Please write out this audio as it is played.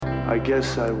I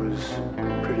guess I was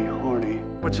pretty horny.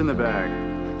 What's in the bag?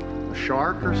 A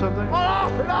shark or something? Oh,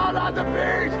 no, not the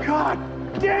beast! God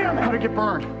damn it! How'd it get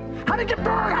burned? How'd it get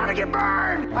burned? How'd it get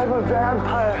burned? I'm a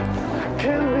vampire.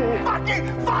 Kill me.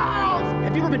 Fucking fouls!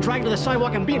 Have you ever been dragged to the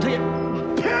sidewalk and beaten till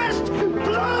you Pissed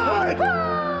blood!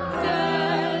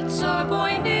 That's our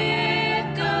boy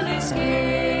Nicolas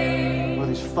Cage. What are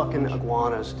these fucking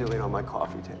iguanas doing on my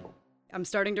coffee table? I'm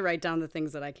starting to write down the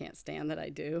things that I can't stand that I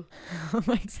do Oh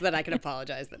my so that I can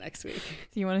apologize the next week.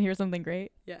 Do you want to hear something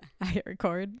great? Yeah. I hit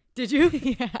record. Did you?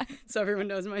 Yeah. So everyone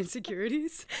knows my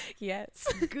insecurities? Yes.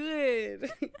 Good.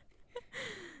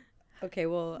 Okay,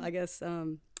 well, I guess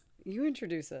you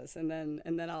introduce us and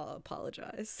then I'll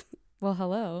apologize. Well,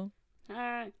 hello.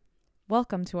 Hi.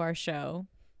 Welcome to our show.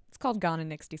 It's called Gone in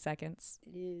 60 Seconds.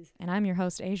 It is. And I'm your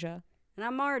host, Asia. And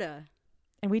I'm Marta.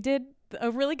 And we did a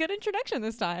really good introduction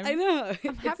this time. I know.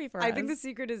 I'm happy for us. I think the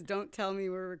secret is don't tell me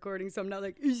we're recording, so I'm not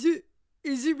like, is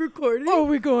it recording? Are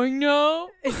we going now?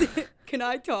 Can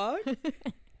I talk?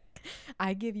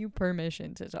 I give you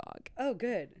permission to talk. Oh,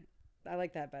 good. I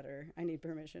like that better. I need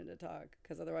permission to talk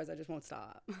because otherwise I just won't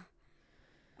stop.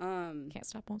 Can't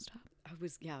stop, won't stop.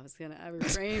 I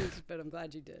refrained, but I'm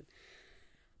glad you did.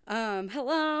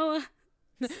 Hello.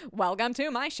 Welcome to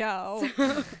my show.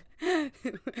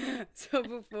 So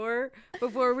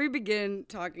before we begin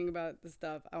talking about the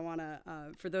stuff, I want to,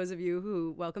 for those of you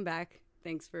who, welcome back.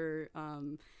 Thanks for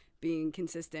being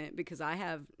consistent because I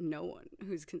have no one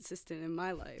who's consistent in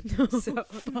my life. So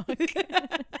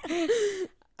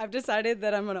I've decided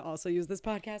that I'm going to also use this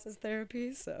podcast as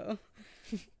therapy. So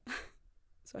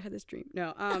I had this dream.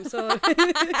 No, so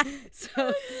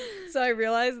I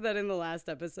realized that in the last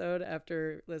episode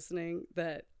after listening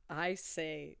that I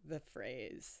say the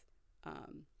phrase,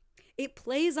 it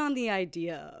plays on the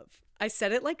idea of, I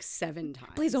said it like 7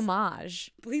 times. Please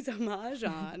homage. Please homage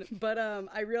on. But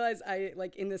I realized I,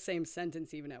 like, in the same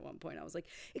sentence even at one point, I was like,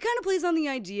 it kind of plays on the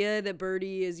idea that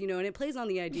Birdie is, and it plays on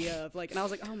the idea of, like, and I was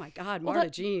like, oh my God,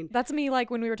 Marta Jean. That's me, like,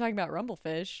 when we were talking about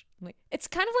Rumblefish. Like, it's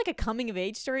kind of like a coming of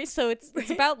age story, so it's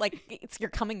about, like, it's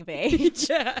your coming of age.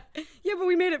 Yeah, but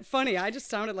we made it funny. I just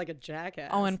sounded like a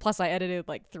jackass. Oh, and plus I edited,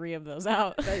 like, 3 of those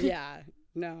out. But yeah.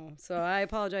 No, so I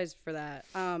apologize for that.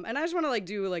 And I just want to like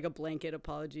do like a blanket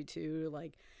apology too,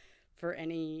 like for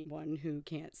anyone who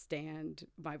can't stand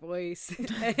my voice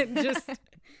and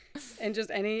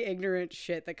just any ignorant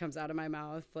shit that comes out of my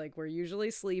mouth. Like, we're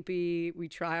usually sleepy. We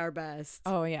try our best.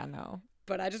 Oh yeah, no.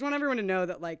 But I just want everyone to know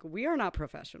that, like, we are not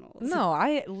professionals. No,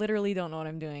 I literally don't know what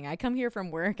I'm doing. I come here from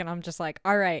work and I'm just like,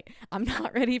 all right, I'm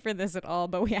not ready for this at all,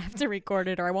 but we have to record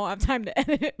it or I won't have time to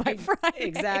edit it by Friday.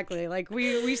 Exactly. Like,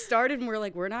 we started and we're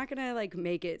like, we're not going to, like,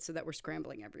 make it so that we're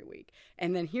scrambling every week.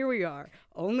 And then here we are,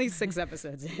 only 6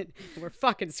 episodes in. We're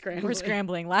fucking scrambling. We're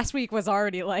scrambling. Last week was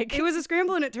already, like... It was a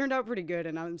scramble and it turned out pretty good.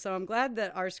 And I'm glad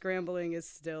that our scrambling is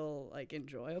still, like,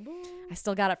 enjoyable. I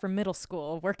still got it from middle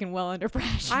school, working well under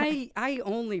pressure. I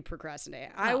only procrastinate.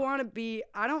 I don't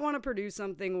want to produce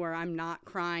something where I'm not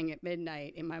crying at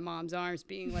midnight in my mom's arms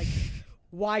being like,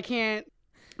 why can't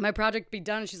my project be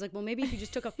done? And she's like, well, maybe if you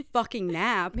just took a fucking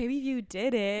nap. Maybe if you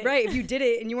did it. Right. If you did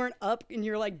it and you weren't up and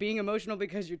you're like being emotional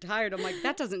because you're tired. I'm like,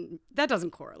 that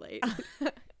doesn't correlate.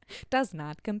 Does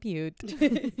not compute.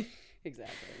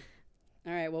 Exactly.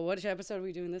 All right. Well, which episode are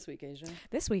we doing this week, Asia?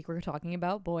 This week we're talking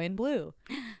about Boy in Blue.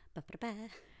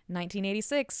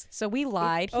 1986. So we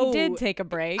lied. He did take a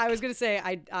break. I was going to say,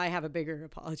 I have a bigger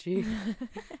apology.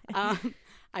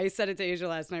 I said it to Asia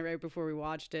last night right before we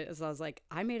watched it. So I was like,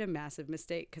 I made a massive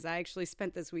mistake because I actually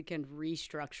spent this weekend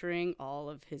restructuring all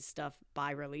of his stuff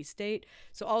by release date.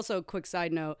 So also, quick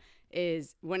side note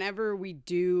is whenever we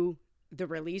do the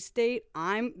release date,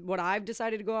 what I've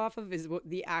decided to go off of is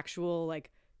the actual,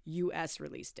 like, U.S.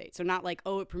 release date. So not like,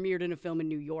 oh, it premiered in a film in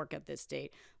New York at this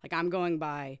date. Like, I'm going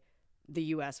by the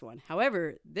U.S. one.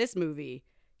 However, this movie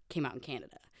came out in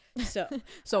Canada.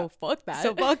 So fuck that.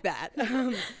 So fuck that.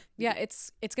 Yeah,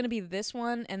 it's gonna be this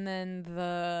one, and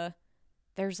then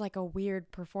there's like a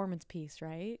weird performance piece,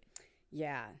 right?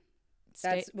 Yeah.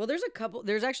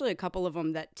 There's actually a couple of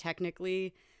them that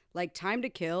technically, like, Time to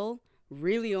Kill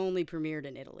really only premiered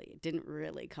in Italy. It didn't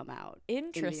really come out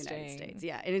in the United States.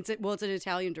 Yeah, and it's an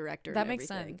Italian director. That makes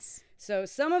sense. So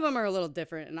some of them are a little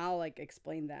different, and I'll, like,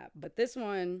 explain that. But this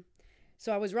one,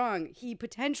 so I was wrong. He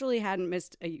potentially hadn't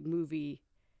missed a movie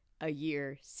a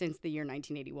year since the year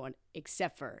 1981,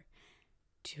 except for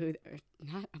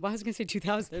I was gonna say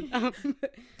 2000.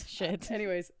 Shit.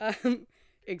 Anyways,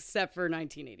 except for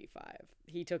 1985,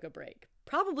 he took a break,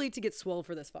 probably to get swole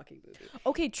for this fucking movie.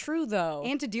 Okay, true though,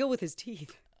 and to deal with his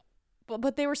teeth.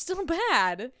 But they were still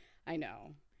bad. I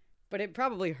know. But it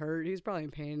probably hurt. He was probably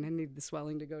in pain. I need the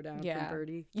swelling to go down from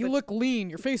Birdie. You look lean.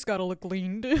 Your face gotta look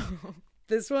lean too.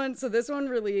 This one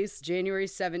released January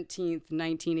 17th,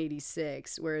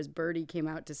 1986, whereas Birdie came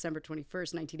out December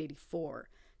 21st, 1984.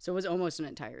 So it was almost an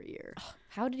entire year.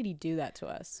 How did he do that to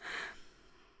us?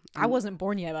 I wasn't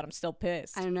born yet, but I'm still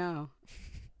pissed. I know.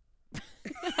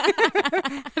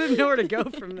 I didn't know where to go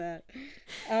from that.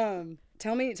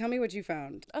 Tell me what you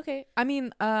found. Okay. I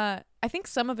mean, I think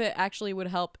some of it actually would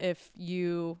help if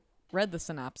you read the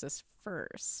synopsis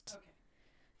first.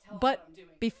 Okay. But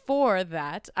before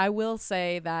that, I will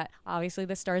say that obviously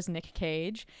this stars Nick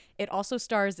Cage. It also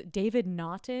stars David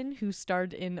Naughton, who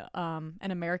starred in An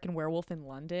American Werewolf in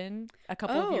London a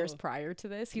couple of years prior to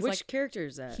this. He's Which character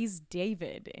is that? He's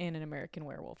David in An American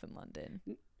Werewolf in London.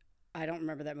 I don't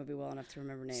remember that movie well enough to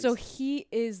remember names. So he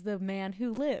is the man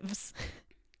who lives.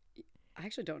 I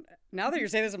actually don't. Now that you're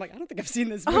saying this, I'm like, I don't think I've seen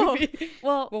this movie.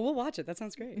 Well, we'll watch it. That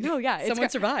sounds great. No, yeah. Someone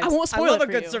survives. I won't spoil I love it a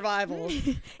for good you. survival.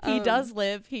 He does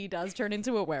live. He does turn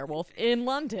into a werewolf in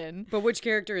London. But which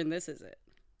character in this is it?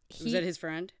 Was it his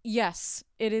friend? Yes,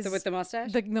 it is. With the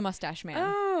mustache? The mustache man.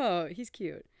 Oh, he's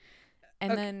cute.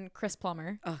 And then Chris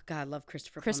Plummer. Oh, God, I love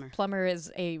Christopher Chris Plummer. Plummer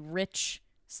is a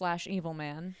rich/evil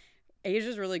man.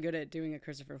 Asia's really good at doing a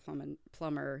Christopher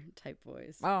Plummer type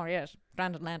voice. Oh, yes.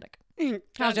 Transatlantic.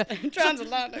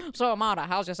 Transatlantic. So, Amada,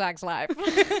 how's your sex life?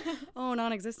 Oh,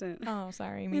 non-existent. Oh,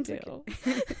 sorry. Me too.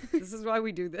 Okay. This is why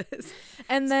we do this.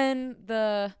 And then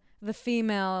the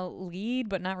female lead,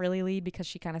 but not really lead because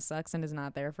she kind of sucks and is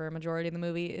not there for a majority of the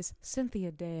movie, is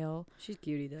Cynthia Dale. She's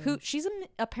cutie, though. Who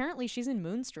apparently she's in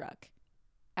Moonstruck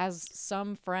as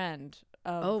some friend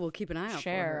of Oh, we'll keep an eye out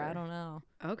Cher. for her. I don't know.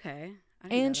 Okay. I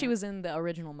didn't know And she that. was in the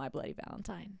original My Bloody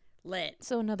Valentine. lit.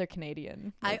 So another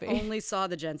Canadian I movie. only saw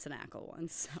the Jensen Ackles one,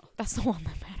 so That's the one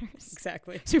that matters.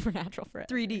 exactly. Supernatural for it.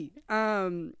 3D.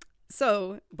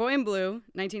 So Boy in Blue,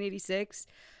 1986.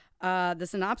 The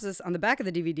synopsis on the back of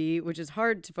the DVD, which is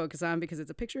hard to focus on because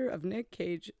it's a picture of Nick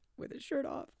Cage with his shirt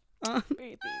off.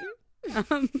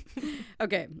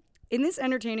 Okay. In this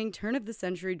entertaining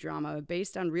turn-of-the-century drama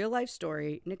based on real-life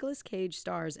story, Nicolas Cage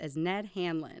stars as Ned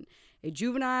Hanlon, a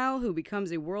juvenile who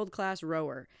becomes a world-class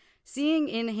rower. Seeing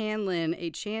in Hanlon a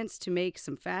chance to make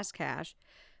some fast cash,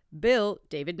 Bill,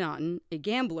 David Naughton, a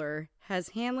gambler, has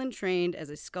Hanlon trained as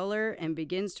a sculler and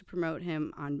begins to promote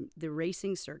him on the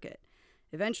racing circuit.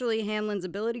 Eventually, Hanlon's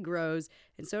ability grows,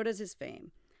 and so does his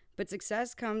fame. But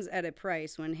success comes at a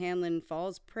price when Hanlon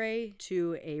falls prey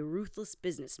to a ruthless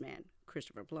businessman,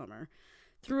 Christopher Plummer.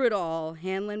 Through it all,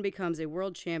 Hanlon becomes a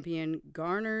world champion,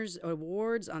 garners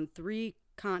awards on 3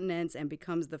 continents, and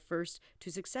becomes the first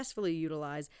to successfully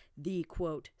utilize the,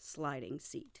 quote, sliding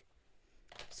seat.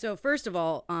 So first of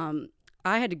all,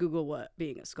 I had to Google what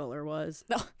being a sculler was.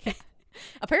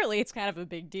 Apparently, it's kind of a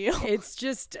big deal.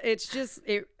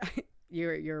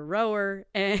 You're a rower,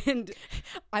 and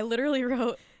I literally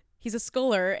wrote, he's a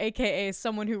sculler, aka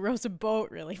someone who rows a boat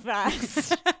really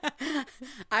fast.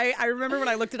 I remember when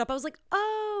I looked it up, I was like,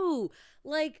 oh,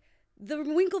 like the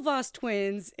Winklevoss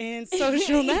twins in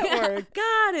Social Network.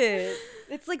 Got it.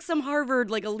 It's like some Harvard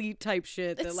like elite type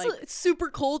shit. It's super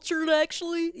cultured,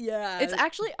 actually. Yeah, It's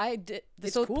actually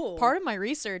It's so cool. Part of my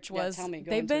research was tell me,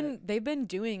 go they've into been it. they've been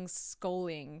doing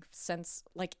sculling since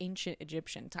like ancient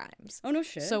Egyptian times. Oh no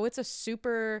shit. So it's a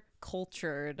super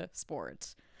cultured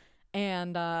sport,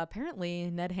 and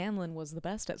apparently Ned Hanlon was the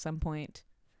best at some point.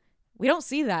 We don't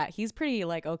see that. He's pretty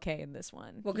like okay in this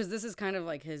one. well, because this is kind of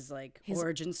like his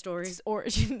origin story. His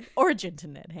origin to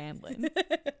Ned Hanlon.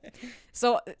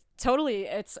 So totally,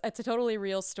 it's a totally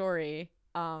real story.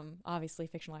 Obviously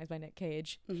fictionalized by Nick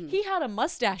Cage. Mm-hmm. He had a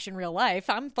mustache in real life.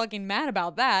 I'm fucking mad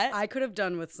about that. I could have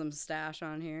done with some stash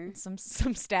on here. Some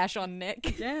stash on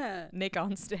Nick. Yeah, Nick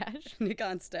on stash. Nick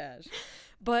on stash.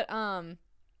 But I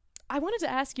wanted to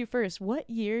ask you first, what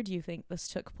year do you think this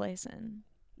took place in?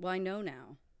 Well, I know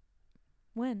now.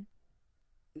 When?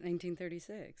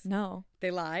 1936. No.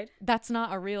 They lied. That's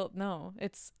not a real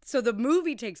it's So the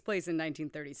movie takes place in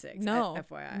 1936. no.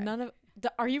 FYI. None of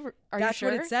are you That's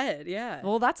sure? what it said. Yeah.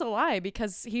 Well, that's a lie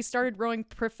because he started rowing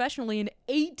professionally in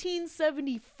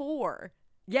 1874.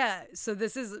 Yeah. So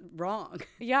this is wrong.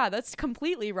 Yeah, that's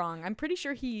completely wrong. I'm pretty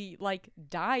sure he like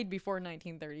died before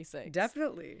 1936.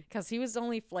 Definitely. Because he was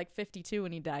only like 52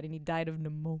 when he died, and he died of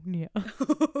pneumonia.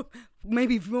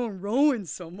 Maybe if you weren't rowing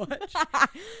so much.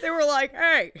 They were like,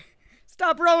 "Hey,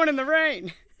 stop rowing in the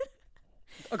rain."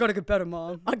 I gotta get better,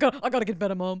 Mom. I gotta get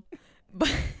better, Mom.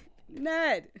 But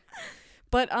Ned.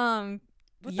 what The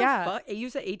fuck? You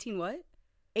said 18 what?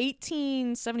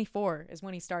 1874 is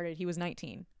when he started. He was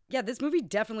 19. Yeah, this movie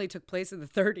definitely took place in the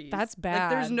 30s. That's Like,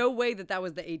 there's bad. no way that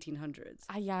was the 1800s.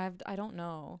 I don't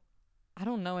know. I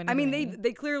don't know anything. I mean,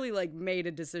 they clearly like made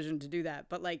a decision to do that,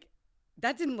 but like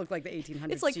that didn't look like the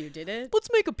 1800s It's like, to you, did it? let's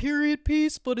make a period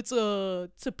piece, but it's a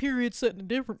period set in a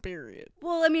different period.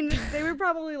 Well, I mean, they were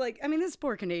probably like, I mean, this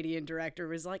poor Canadian director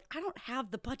was like, I don't have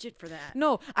the budget for that.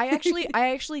 No, I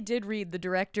actually did read the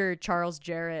director Charles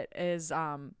Jarrett is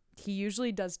he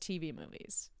usually does TV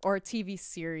movies or TV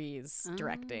series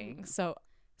directing. So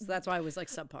that's why it was like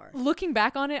subpar. looking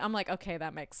back on it, I'm like, okay,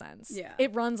 that makes sense. Yeah.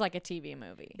 It runs like a TV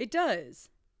movie. It does.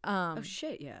 Oh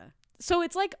shit, yeah. So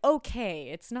it's like okay.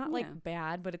 It's not Yeah. like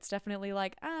bad, but it's definitely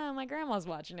like, my grandma's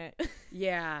watching it.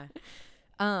 Yeah.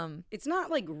 It's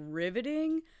not like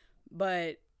riveting,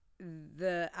 but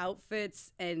the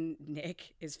outfits and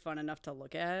Nick is fun enough to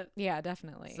look at. Yeah,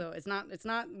 definitely. So it's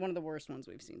not one of the worst ones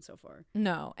we've seen so far.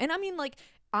 No. And I mean, like,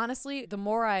 honestly, the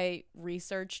more I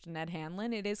researched Ned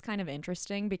Hanlon, it is kind of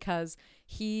interesting because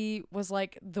he was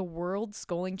like the world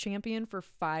sculling champion for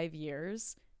 5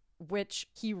 years, which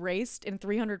he raced in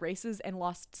 300 races and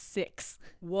lost 6.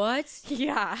 What?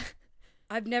 Yeah.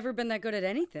 I've never been that good at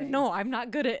anything. No, I'm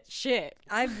not good at shit.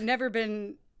 I've never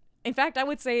been. In fact, I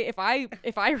would say if I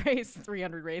raced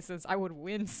 300 races, I would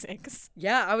win 6.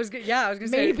 Yeah, I was gonna say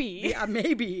Maybe. Yeah,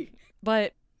 maybe.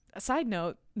 But a side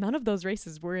note, none of those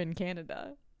races were in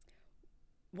Canada.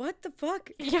 What the fuck?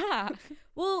 Yeah.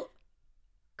 Well,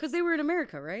 because they were in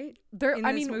America, right? In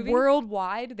I this mean, movie?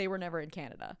 worldwide, they were never in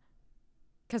Canada.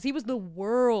 Because he was the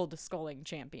world sculling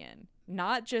champion,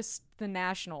 not just the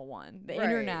national one, the Right.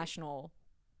 international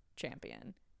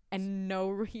champion. And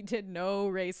he did no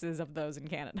races of those in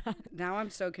Canada. Now I'm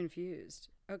so confused.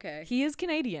 Okay. He is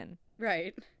Canadian.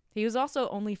 Right. He was also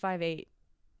only 5'8".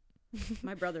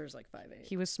 My brother's like 5'8".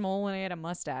 He was small and he had a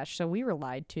mustache, so we were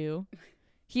lied to.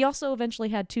 He also eventually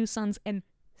had 2 sons and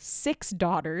 6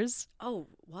 daughters. Oh,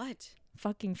 what?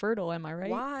 Fucking fertile, am I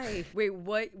right? Why? Wait,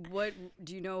 what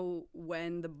do you know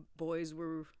when the boys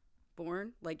were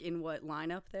born? Like in what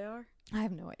lineup they are? I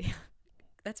have no idea.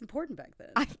 That's important back then.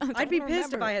 I I'd be don't pissed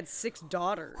if remember. I had 6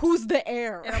 daughters. Who's the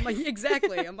heir? And I'm like,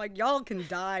 exactly. I'm like, y'all can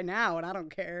die now, and I don't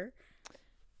care.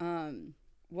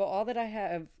 Well, all that I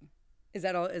have is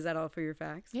that all for your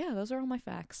facts? Yeah, those are all my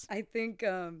facts. I think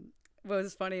what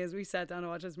was funny is we sat down to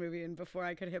watch this movie, and before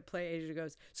I could hit play, Asia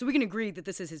goes, "So we can agree that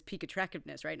this is his peak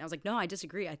attractiveness, right?" And I was like, "No, I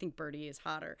disagree. I think Birdie is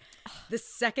hotter." The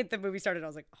second the movie started, I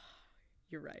was like, oh,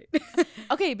 "You're right."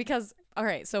 Okay, because all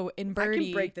right, so in Birdie, I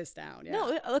can break this down. Yeah.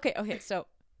 No, okay. So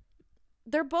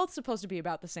they're both supposed to be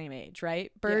about the same age,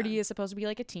 right? Birdie is supposed to be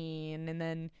like a teen, and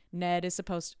then Ned is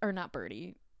or not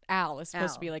Birdie. Al is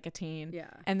supposed to be like a teen. Yeah.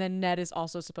 And then Ned is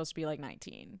also supposed to be like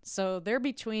 19. So they're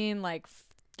between like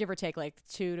give or take like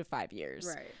 2 to 5 years.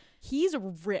 Right. He's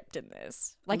ripped in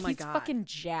this. Like my he's God. fucking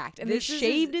jacked. And This they is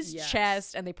shaved his- his yes.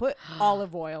 chest and they put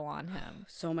olive oil on him.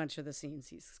 So much of the scenes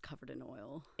he's covered in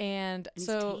oil. And he's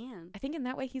so tan. I think in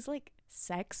that way he's like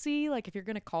sexy. Like if you're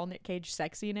gonna call Nick Cage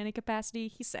sexy in any capacity,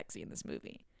 he's sexy in this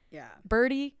movie. Yeah.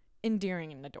 Birdie,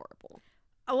 endearing and adorable.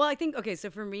 Oh, well, I think, okay, so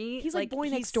for me, He's like boy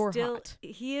next door still, hot.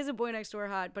 He is a boy next door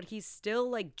hot, but he's still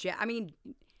like, I mean,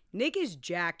 Nick is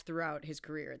jacked throughout his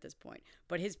career at this point,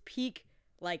 but his peak,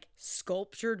 like,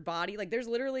 sculptured body, like, there's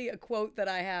literally a quote that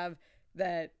I have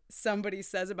that somebody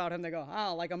says about him. They go,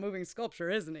 "Oh, like a moving sculpture,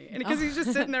 isn't he?" And because he's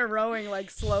just sitting there rowing, like,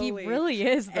 slowly. He really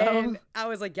is, though. And I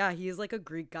was like, yeah, he is like a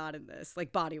Greek god in this,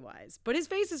 like, body-wise. But his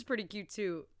face is pretty cute,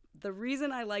 too. The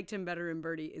reason I liked him better in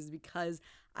Birdie is because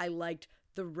I liked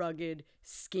the rugged,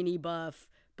 skinny buff,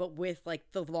 but with like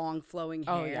the long flowing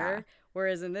hair. Oh, yeah.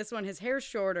 Whereas in this one, his hair's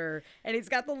shorter and he's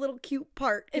got the little cute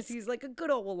part because he's like a good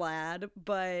old lad.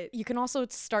 But You can also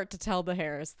start to tell the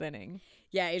hair is thinning.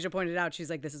 yeah, Asia pointed out, she's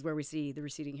like, this is where we see the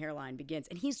receding hairline begins.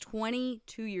 And he's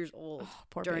 22 years old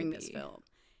poor during this baby. film.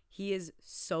 He is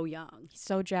so young. He's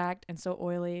so jacked and so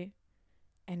oily.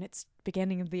 And it's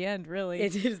beginning of the end, really.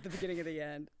 It is the beginning of the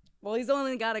end. Well, he's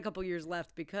only got a couple years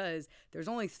left because there's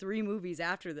only 3 movies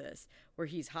after this where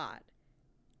he's hot.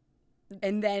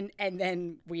 And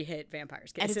then we hit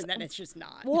Vampire's Kiss, and then it's just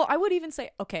not. Well, I would even say,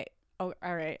 okay, oh,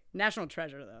 all right. National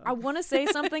treasure, though. I want to say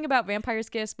something about Vampire's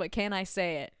Kiss, but can I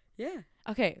say it? Yeah.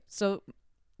 Okay, so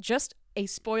just a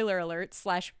spoiler alert /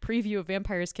 preview of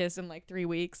Vampire's Kiss in like 3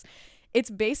 weeks. It's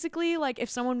basically like if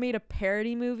someone made a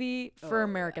parody movie for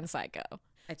American Psycho.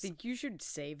 I think you should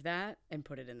save that and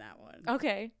put it in that one.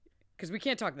 Okay. Because we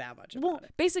can't talk that much about Well,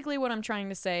 it. basically what I'm trying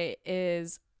to say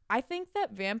is I think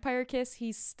that Vampire Kiss,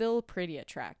 he's still pretty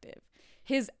attractive.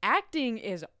 His acting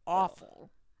is awful.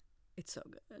 It's so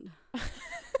good.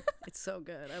 It's so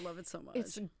good. I love it so much.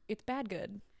 It's bad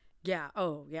good. Yeah.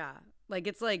 Oh, yeah. Like,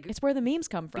 it's It's where the memes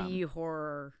come from.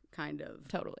 B-horror kind of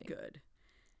Totally. good.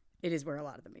 It is where a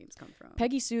lot of the memes come from.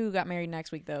 Peggy Sue got married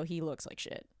next week, though. He looks like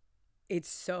shit. It's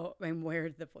so, and where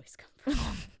did the voice come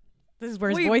from? This is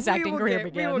where his voice acting career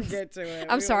begins. We will get to it.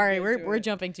 I'm sorry, we're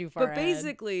jumping too far But ahead.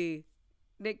 basically,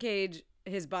 Nick Cage,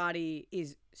 his body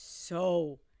is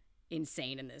so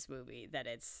insane in this movie that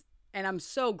it's, and I'm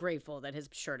so grateful that his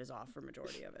shirt is off for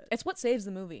majority of it. It's what saves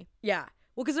the movie. Yeah.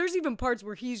 Well, because there's even parts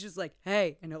where he's just like,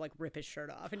 hey, and he'll like rip his shirt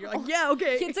off. And you're like, yeah,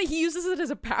 okay. It's like he uses it as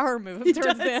a power move He towards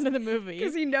does. the end of the movie.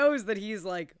 Because he knows that he's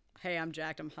like, hey, I'm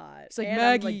jacked, I'm hot. It's like, and I'm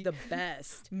Maggie. like the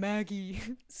best. Maggie.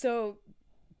 So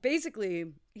basically,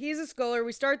 he's a sculler.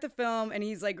 We start the film and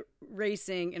he's like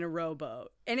racing in a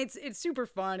rowboat. And it's super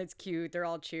fun. It's cute. They're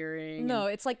all cheering. No,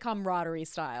 it's like camaraderie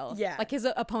style. Yeah. Like his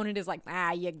opponent is like,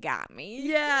 you got me.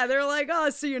 Yeah, they're like, oh,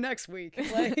 I'll see you next week.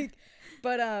 Like,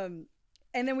 but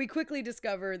and then we quickly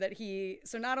discover that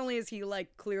so not only is he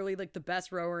like clearly like the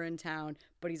best rower in town,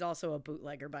 but he's also a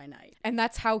bootlegger by night. And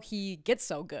that's how he gets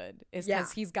so good, is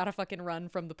because Yeah. he's got to fucking run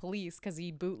from the police because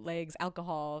he bootlegs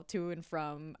alcohol to and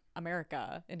from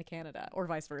America into Canada, or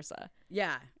vice versa.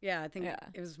 Yeah, I think Yeah.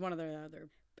 it was one of the other,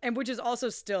 and which is also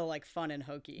still like fun and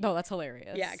hokey. No, that's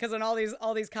hilarious. Yeah, because then all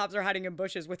these cops are hiding in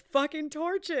bushes with fucking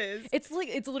torches. It's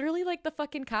literally like the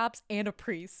fucking cops and a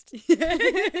priest.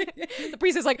 The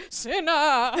priest is like,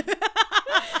 sinner.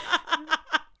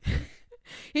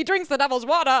 He drinks the devil's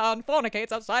water and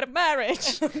fornicates outside of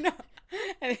marriage. No.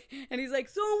 And he's like,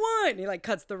 so what? And he like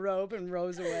cuts the rope and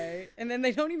rows away. And then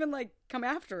they don't even like come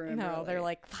after him. No, really. they're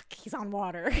like, fuck, he's on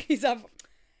water. He's up.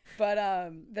 But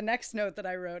the next note that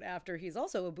I wrote after he's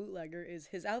also a bootlegger is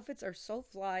his outfits are so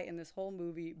fly in this whole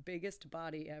movie, biggest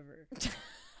body ever.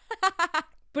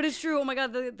 But it's true. Oh my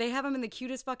God, they have him in the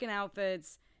cutest fucking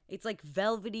outfits. It's like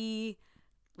velvety,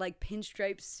 like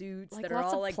pinstripe suits Like that are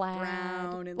lots all of like plaid,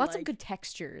 brown and lots like of good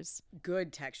textures.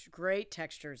 good texture, great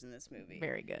textures in this movie.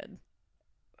 Very good.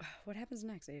 What happens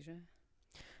next, Asia?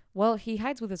 Well, he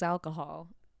hides with his alcohol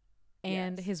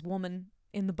and Yes. his woman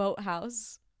in the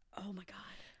boathouse. Oh my God.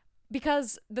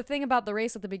 Because the thing about the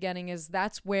race at the beginning is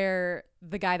that's where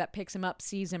the guy that picks him up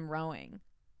sees him rowing.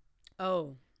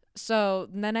 Oh. So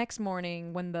the next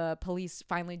morning, when the police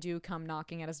finally do come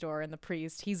knocking at his door and the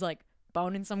priest, he's like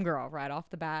boning some girl right off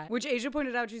the bat. Which Asia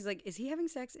pointed out, she's like, is he having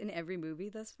sex in every movie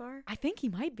thus far? I think he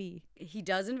might be. He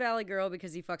does in Valley Girl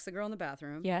because he fucks the girl in the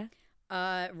bathroom. Yeah.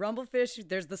 Rumblefish,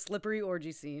 there's the slippery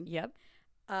orgy scene. Yep.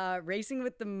 Racing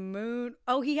with the Moon.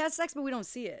 Oh, he has sex, but we don't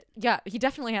see it. Yeah, he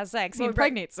definitely has sex. He Well,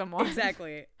 impregnates someone.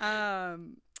 Exactly.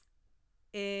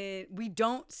 We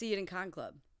don't see it in Con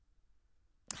Club.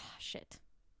 Ah, shit.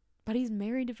 But he's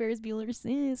married to Ferris Bueller's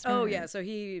sister. Oh yeah, so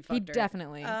he fucked He her.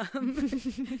 definitely.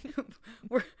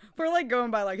 We're like going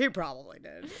by like he probably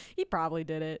did. He probably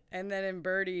did it. And then in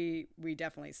Birdie, we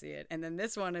definitely see it. And then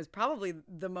this one is probably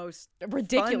the most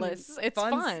Ridiculous. It's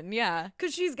fun, yeah.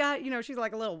 because she's got, she's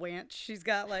like a little wench. She's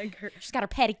got like her She's got her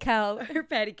petticoat. her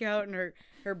petticoat and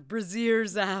her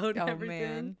brassieres out and Oh, everything.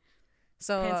 man.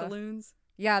 So, Pantaloons.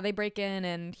 yeah, they break in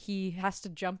and he has to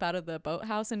jump out of the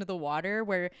boathouse into the water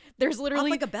where there's literally Off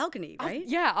like a balcony, right?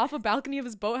 off a balcony of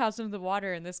his boathouse into the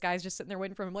water, and this guy's just sitting there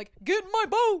waiting for him, like, get in my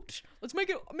boat. Let's make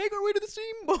our way to the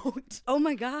steamboat. Oh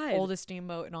my God. Oldest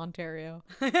steamboat in Ontario.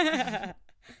 And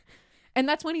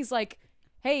that's when he's like,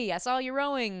 hey, I saw you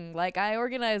rowing. Like, I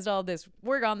organized all this.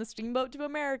 We're on the steamboat to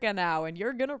America now, and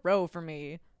you're gonna row for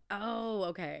me. Oh,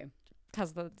 okay.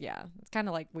 Because it's kind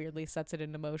of like weirdly sets it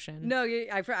into motion. No,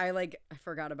 yeah, I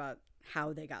forgot about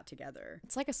how they got together.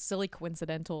 It's like a silly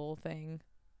coincidental thing.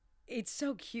 It's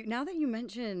so cute. Now that you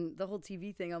mention the whole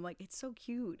TV thing, I'm like, it's so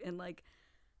cute. And like,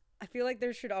 I feel like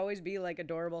there should always be like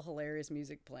adorable, hilarious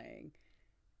music playing,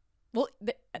 Well,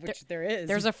 which there is.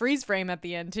 there's a freeze frame at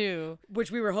the end too.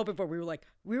 which we were hoping for. We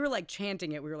were like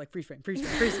chanting it. We were like freeze frame, freeze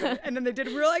frame, freeze frame. And then they did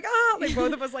it. We were like, ah, like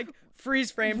both of us like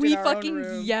freeze framed. We in our own fucking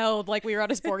room. yelled like we were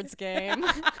at a sports game.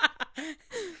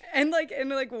 And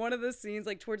like one of the scenes,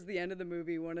 like towards the end of the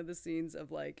movie, one of the scenes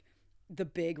of like the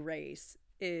big race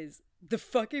is the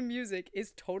fucking music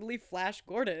is totally Flash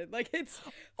Gordon. Like it's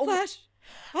Flash.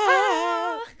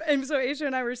 Ah! And so Aisha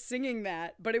and I were singing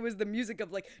that, but it was the music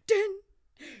of like din,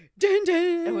 din,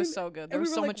 din. It was so good. There And was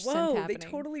we so were much like, synth whoa, happening. they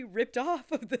totally ripped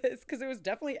off of this because it was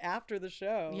definitely after the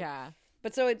show. Yeah.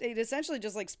 But so it essentially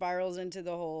just like spirals into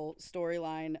the whole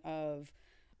storyline of,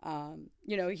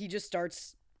 he just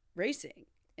starts racing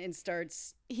and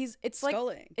starts It's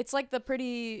sculling. like the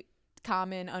pretty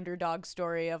common underdog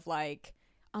story of like,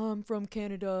 I'm from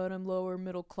Canada and I'm lower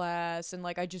middle class and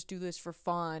like I just do this for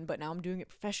fun, but now I'm doing it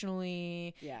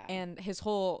professionally. Yeah. And his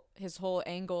whole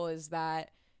angle is that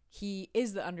he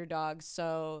is the underdog,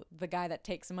 so the guy that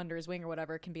takes him under his wing or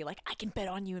whatever can be like, I can bet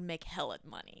on you and make hella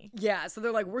money. Yeah, so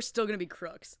they're like, we're still gonna be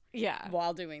crooks. Yeah.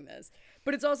 While doing this.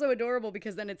 But it's also adorable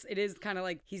because then it is kind of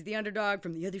like he's the underdog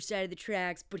from the other side of the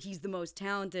tracks, but he's the most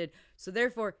talented. So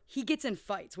therefore, he gets in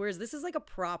fights. Whereas this is like a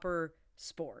proper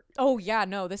sport. Oh yeah,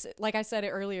 no, this, like I said it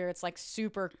earlier, it's like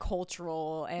super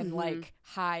cultural and like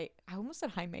high, I almost said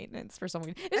high maintenance for some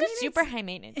reason. It's a super high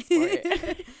maintenance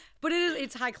sport. But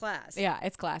it's high class. Yeah,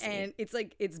 it's classy. And it's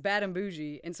like, it's bad and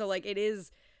bougie. And so like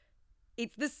it's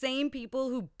the same people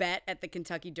who bet at the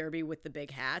Kentucky Derby with the big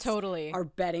hats. Totally. Are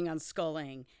betting on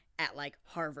sculling at like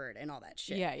Harvard and all that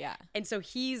shit. Yeah, yeah. And so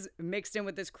he's mixed in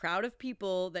with this crowd of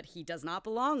people that he does not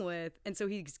belong with. And so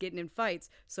he's getting in fights.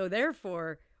 So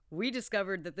therefore, we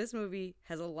discovered that this movie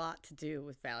has a lot to do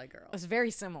with Valley Girl. It's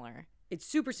very similar. It's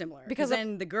super similar. Because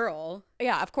then the girl...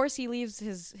 Yeah, of course he leaves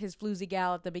his floozy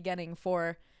gal at the beginning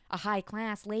for a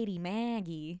high-class lady,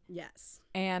 Maggie. Yes.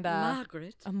 And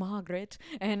Margaret. Margaret.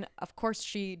 And of course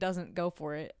she doesn't go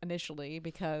for it initially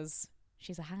because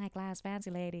she's a high-class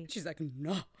fancy lady. She's like,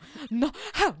 no. No,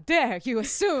 how dare you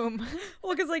assume?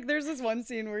 Well, because like there's this one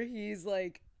scene where he's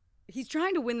like... He's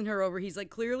trying to win her over. He's like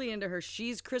clearly into her.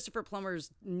 She's Christopher Plummer's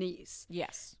niece.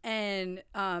 Yes. And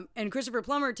Christopher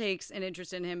Plummer takes an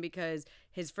interest in him because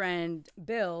his friend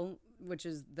Bill, which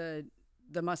is the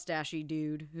mustachy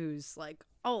dude who's like,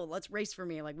 oh, let's race for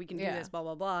me. Like, we can do this, blah,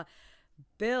 blah, blah.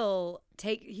 Bill,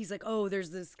 he's like, oh, there's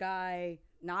this guy,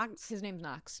 Knox. His name's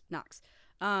Knox. Knox.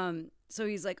 So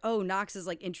he's like, oh, Knox is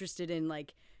like interested in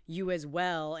like you as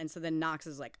well. And so then Knox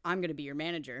is like, I'm going to be your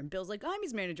manager. And Bill's like, I'm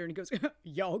his manager. And he goes,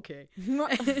 yeah, okay.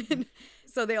 And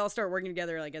so they all start working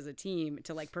together like as a team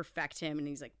to like perfect him. And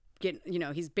he's like,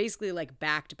 he's basically like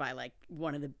backed by like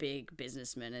one of the big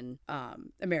businessmen in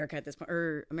America at this point.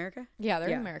 Or America? Yeah, they're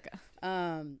in America.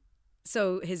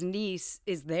 So his niece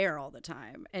is there all the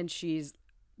time. And she's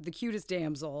the cutest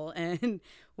damsel. And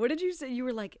what did you say? You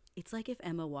were like, it's like if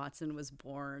Emma Watson was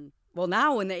born. Well,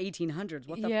 now in the 1800s,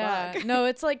 what the fuck? No,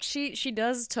 it's like she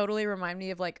does totally remind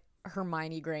me of like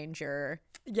Hermione Granger.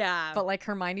 Yeah. But like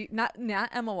Hermione, not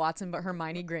Emma Watson, but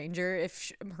Hermione Granger,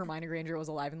 if Hermione Granger was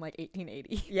alive in like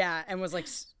 1880. Yeah, and was like,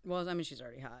 well, I mean, she's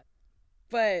already hot.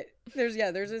 But there's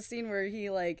a scene where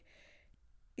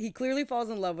he clearly falls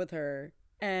in love with her,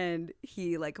 and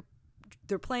he like,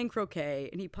 they're playing croquet,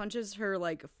 and he punches her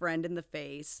like friend in the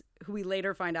face, who we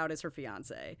later find out is her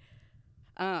fiance.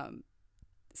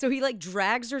 So he like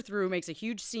drags her through, makes a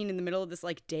huge scene in the middle of this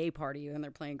like day party when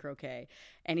they're playing croquet.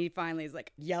 And he finally is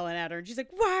like yelling at her. And she's like,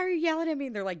 why are you yelling at me?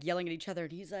 And they're like yelling at each other.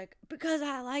 And he's like, because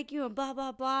I like you and blah,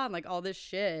 blah, blah. And like all this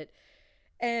shit.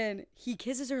 And he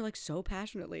kisses her like so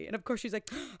passionately. And of course she's like,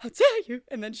 I'll tell you.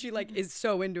 And then she like is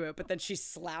so into it. But then she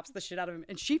slaps the shit out of him.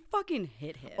 And she fucking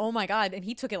hit him. Oh my God. And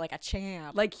he took it like a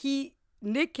champ. Like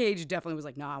Nick Cage definitely was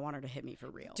like, no, I want her to hit me for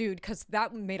real. Dude, because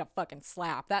that made a fucking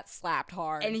slap. That slapped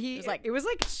hard. And it was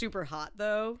like super hot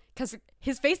though. Because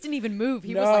his face didn't even move.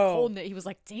 He was like holding it. He was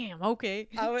like, damn, okay.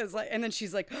 I was like, and then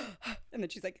she's like,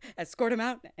 escort him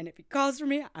out. And if he calls for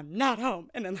me, I'm not home.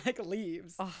 And then like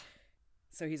leaves. Oh.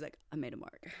 So he's like, I made a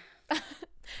mark.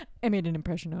 I made an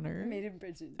impression on her.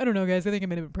 I don't know, guys. I think I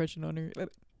made an impression on her.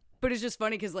 But it's just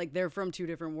funny because like they're from two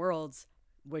different worlds.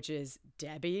 Which is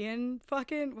Debbie and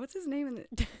fucking what's his name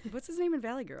in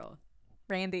Valley Girl?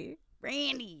 Randy.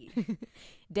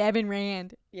 Deb and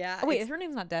Rand. Yeah. Oh wait, her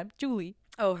name's not Deb. Julie.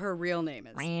 Oh, her real name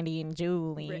is Randy and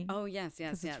Julie. Oh yes.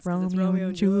 It's Romeo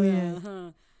and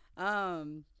Juliet.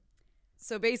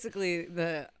 So basically,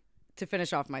 to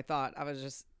finish off my thought, I was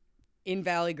just in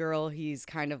Valley Girl. He's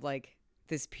kind of like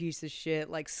this piece of shit,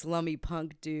 like slummy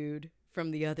punk dude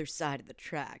from the other side of the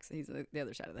tracks. He's the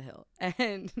other side of the hill,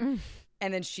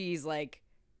 and then she's like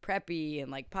preppy and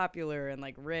like popular and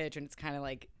like rich, and it's kind of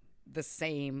like the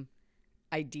same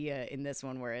idea in this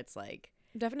one where it's like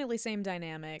definitely same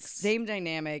dynamics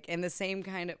and the same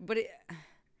kind of, but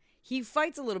he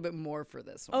fights a little bit more for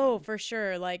this one. Oh, for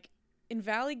sure. Like in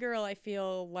Valley Girl, I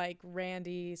feel like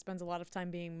Randy spends a lot of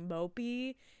time being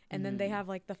mopey, and then they have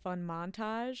like the fun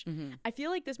montage. I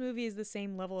feel like this movie is the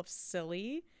same level of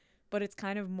silly, but it's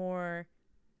kind of more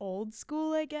old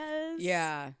school, I guess.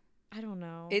 Yeah. I don't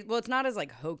know. It's not as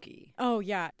like hokey. Oh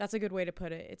yeah, that's a good way to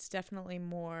put it. It's definitely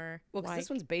more. Well, because like, this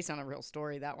one's based on a real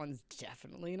story. That one's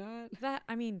definitely not. That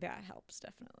helps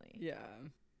definitely. Yeah.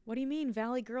 What do you mean?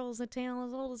 Valley Girl's a tale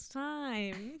as old as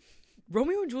time.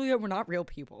 Romeo and Juliet were not real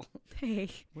people. Hey,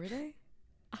 were they?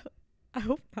 I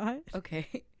hope not.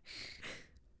 Okay.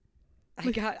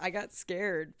 I got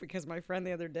scared because my friend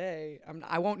the other day,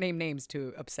 I won't name names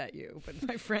to upset you, but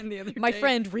my friend the other My day,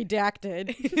 friend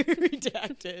redacted.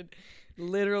 redacted,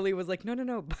 literally was like,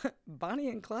 no, Bonnie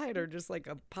and Clyde are just like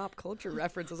a pop culture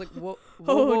reference. I was like, whoa,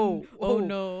 Oh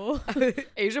no.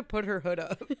 Asia put her hood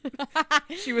up.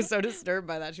 She was so disturbed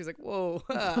by that. She was like, whoa,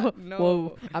 no.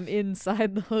 Whoa, I'm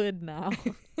inside the hood now.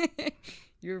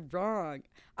 You're wrong.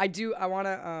 I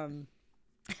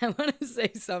want to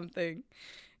say something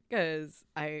because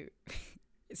I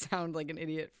sound like an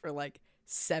idiot for like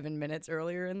 7 minutes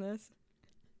earlier in this.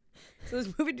 So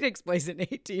this movie takes place in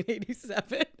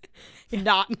 1887,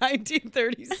 not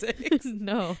 1936.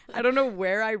 No. I don't know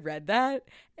where I read that,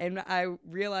 and I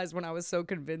realized when I was so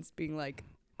convinced, being like,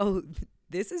 oh,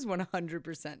 this is 100%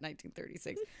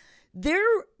 1936. They're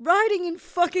riding in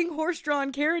fucking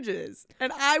horse-drawn carriages.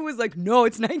 And I was like, no,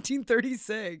 it's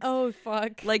 1936. Oh,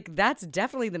 fuck. Like, that's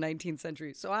definitely the 19th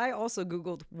century. So I also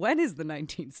Googled, when is the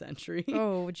 19th century?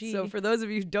 Oh, gee. So for those of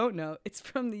you who don't know, it's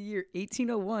from the year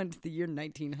 1801 to the year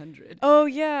 1900. Oh,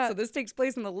 yeah. So this takes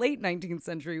place in the late 19th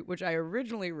century, which I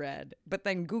originally read, but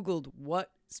then Googled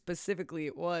what specifically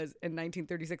it was in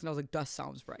 1936. And I was like, that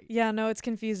sounds right. Yeah, no, it's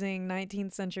confusing.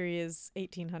 19th century is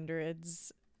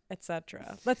 1800s,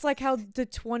 etc. That's like how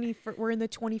we're in the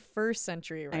 21st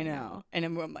century right I know. now. And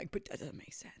I'm like, but that doesn't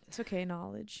make sense. It's okay,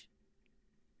 knowledge.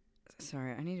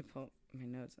 Sorry, I need to pull my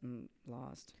notes. I'm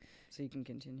lost. So you can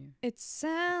continue. It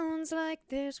sounds like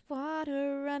there's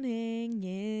water running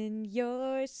in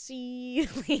your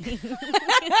ceiling.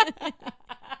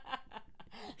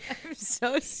 I'm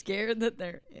so scared that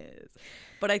there is.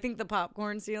 But I think the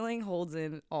popcorn ceiling holds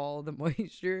in all the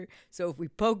moisture. So if we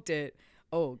poked it,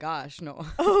 oh gosh, no.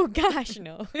 Oh gosh,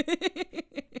 no.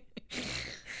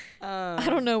 Um, I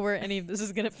don't know where any of this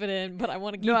is gonna fit in, but I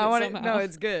want to keep it somehow. No,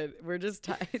 it's good. We're just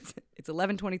tired. It's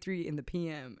 11:23 in the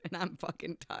PM, and I'm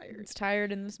fucking tired. It's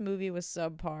tired, and this movie was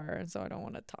subpar, and so I don't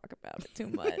want to talk about it too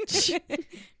much.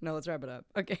 No, let's wrap it up.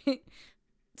 Okay.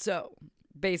 So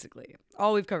basically,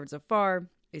 all we've covered so far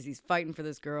is he's fighting for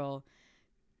this girl,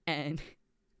 and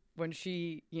when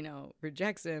she,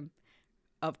 rejects him,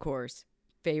 of course,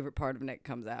 favorite part of Nick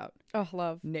comes out. Oh,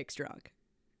 love. Nick's drunk.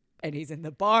 And he's in the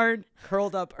barn,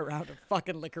 curled up around a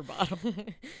fucking liquor bottle.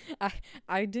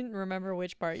 I didn't remember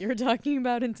which part you were talking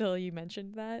about until you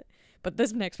mentioned that, but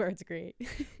this next part's great.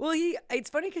 Well, it's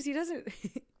funny because he doesn't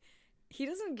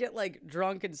get like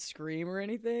drunk and scream or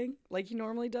anything like he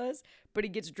normally does, but he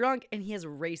gets drunk and he has a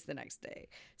race the next day.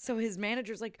 So his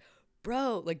manager's like,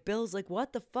 bro, like Bill's like,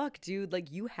 what the fuck, dude?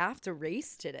 Like, you have to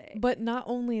race today. But not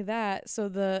only that, so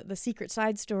the secret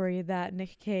side story that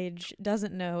Nick Cage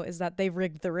doesn't know is that they've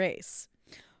rigged the race.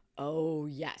 Oh,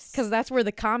 yes. Because that's where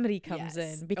the comedy comes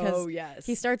Yes. in. Because Oh, yes.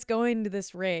 he starts going to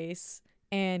this race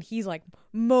and he's like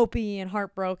mopey and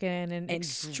heartbroken and drunk and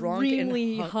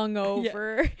extremely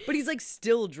hungover. Yeah. But he's like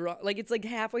still drunk. Like, it's like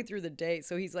halfway through the day.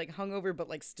 So he's like hungover, but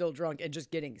like still drunk and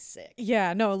just getting sick.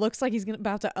 Yeah, no, it looks like he's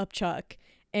about to upchuck.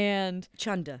 And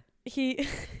Chunda.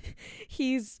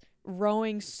 he's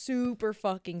rowing super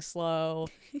fucking slow.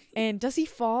 And does he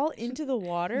fall into the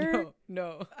water?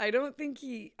 No. I don't think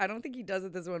he does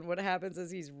it this one. What happens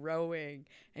is he's rowing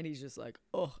and he's just like,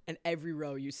 oh, and every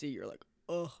row you see, you're like,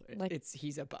 oh, Like-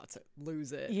 he's about to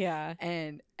lose it. Yeah.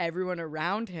 And everyone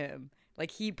around him, like,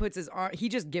 he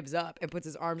just gives up and puts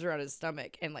his arms around his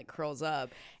stomach and like curls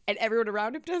up, and everyone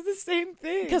around him does the same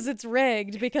thing. Because it's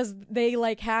rigged, because they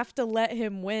like have to let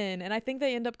him win. And I think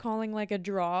they end up calling like a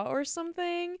draw or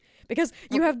something. Because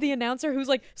you have the announcer who's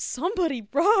like, somebody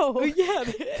row. Yeah,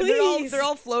 please. they're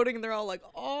all floating and they're all like,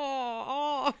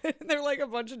 oh, and they're like a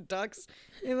bunch of ducks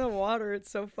in the water. It's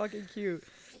so fucking cute.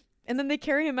 And then they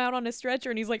carry him out on a stretcher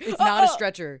and he's like, It's not a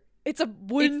stretcher. It's a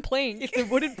wooden plank. It's a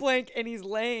wooden plank, and he's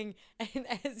laying, and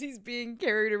as he's being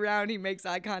carried around, he makes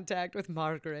eye contact with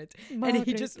Margaret. And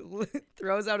he just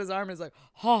throws out his arm and is like,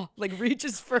 like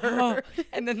reaches for her,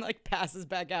 and then like passes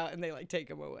back out, and they like take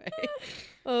him away.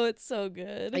 Oh, it's so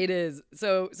good. It is.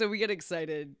 So we get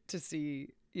excited to see,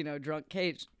 drunk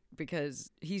Cage,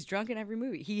 because he's drunk in every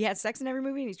movie. He has sex in every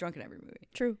movie, and he's drunk in every movie.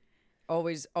 True.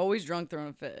 Always drunk, throwing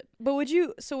a fit. But would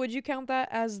you count that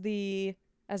as the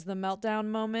meltdown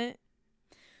moment?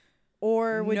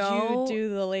 Or would No. you do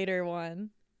the later one?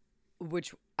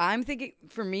 Which I'm thinking,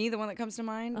 for me, the one that comes to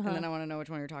mind, and then I want to know which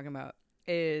one you're talking about,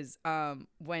 is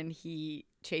when he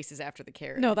chases after the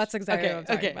carriage. No, that's exactly what I'm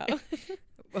talking about.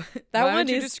 That Why one don't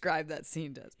you is- describe that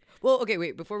scene, Des? Well, okay,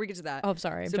 wait, before we get to that. Oh, I'm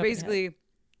sorry. I'm So jumping basically,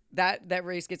 that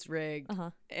race gets rigged, Uh-huh.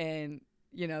 and,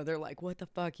 they're like, what the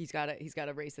fuck? He's got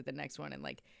to race at the next one, and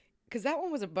like, because that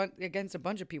one was against a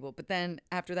bunch of people, but then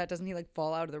after that, doesn't he like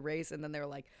fall out of the race? And then they're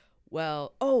like,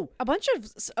 well, a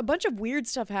bunch of weird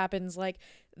stuff happens. Like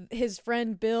his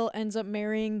friend Bill ends up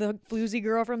marrying the floozy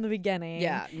girl from the beginning.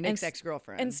 yeah, Nick's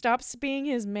ex-girlfriend. and stops being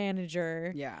his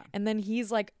manager. Yeah. And then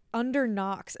he's like under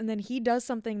Knox, and then he does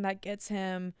something that gets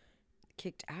him.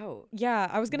 Kicked out. Yeah,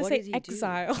 I was gonna What say does he do?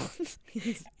 exiled.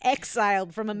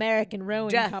 Exiled from American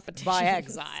rowing Death competition by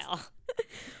exile.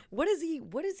 What is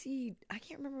he? I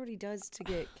can't remember what he does to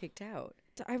get kicked out.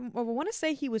 I want to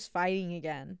say he was fighting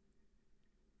again.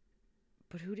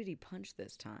 But who did he punch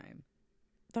this time?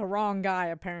 The wrong guy,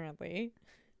 apparently.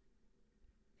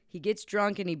 He gets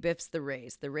drunk and he biffs the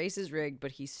race. The race is rigged,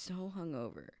 but he's so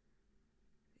hungover.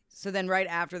 So then right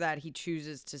after that, he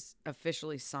chooses to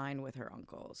officially sign with her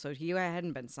uncle. So he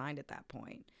hadn't been signed at that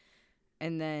point.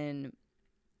 And then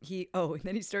he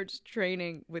starts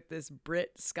training with this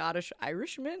Scottish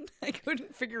Irishman. I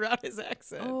couldn't figure out his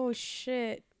accent. Oh,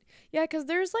 shit. Yeah, because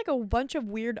there's like a bunch of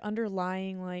weird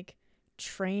underlying like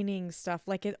training stuff.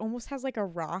 Like it almost has like a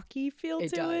Rocky feel It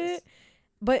to does. it.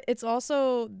 But it's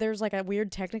also, there's like a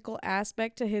weird technical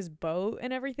aspect to his boat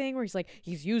and everything where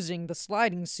he's using the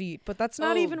sliding seat, but that's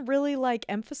not Oh. even really like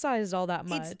emphasized all that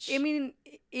much.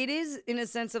 It is in a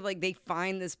sense of like they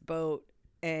find this boat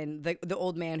and the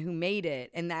old man who made it,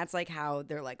 and that's like how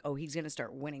they're like, oh, he's gonna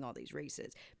start winning all these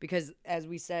races, because as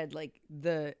we said, like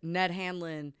the Ned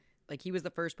Hanlon, like he was the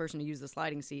first person to use the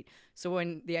sliding seat. So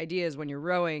when the idea is when you're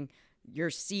rowing, your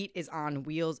seat is on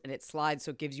wheels and it slides, so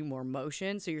it gives you more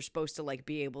motion, so you're supposed to like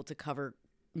be able to cover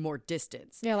more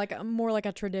distance. Yeah, like more like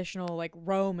a traditional like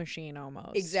row machine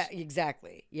almost.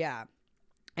 Exactly. Yeah.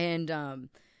 And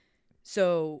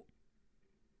so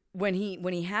when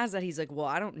he has that, he's like, well,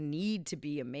 I don't need to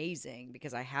be amazing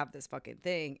because I have this fucking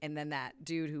thing. And then that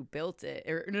dude who built it,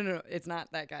 or no, it's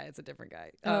not that guy, it's a different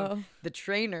guy. The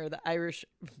trainer, the Irish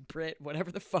Brit,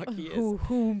 whatever the fuck he is,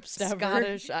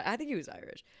 Scottish, I think he was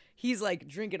Irish. He's like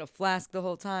drinking a flask the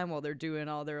whole time while they're doing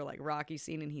all their like Rocky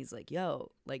scene, and he's like,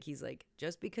 yo, like he's like,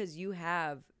 just because you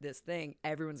have this thing,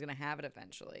 everyone's gonna have it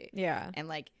eventually. Yeah. And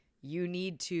like you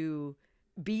need to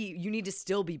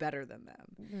still be better than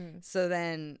them. So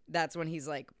then that's when he's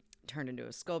like turned into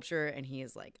a sculpture and he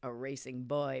is like a racing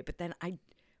boy. But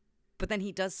then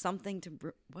he does something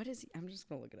to what is he? I'm just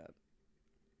gonna look it up.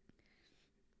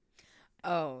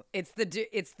 Oh, it's the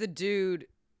dude,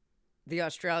 the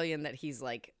Australian that he's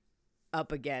like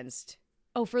up against.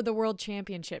 Oh, for the world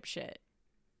championship shit.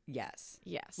 Yes.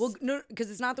 Well, Well, no, because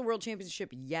it's not the world championship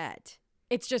yet.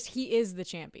 it's just he is the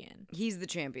champion. He's the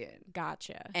champion.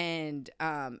 Gotcha. And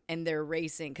they're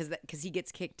racing because he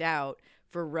gets kicked out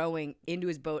for rowing into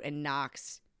his boat and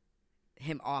knocks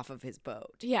him off of his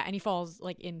boat. Yeah, and he falls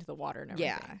like into the water and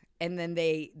everything. Yeah, and then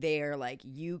they are like,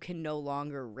 you can no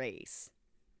longer race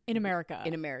In America.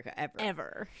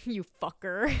 ever. You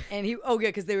fucker. And he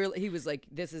because he was like,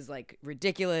 this is like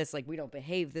ridiculous, like we don't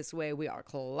behave this way, we are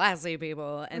classy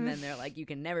people. And then they're like, you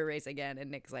can never race again. And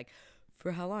Nick's like,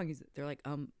 for how long? They're like,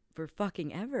 for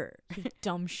fucking ever.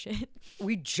 Dumb shit.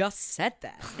 We just said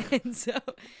that. And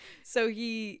so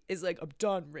he is like, I'm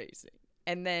done racing.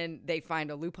 And then they find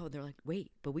a loophole. They're like,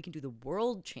 wait, but we can do the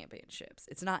world championships.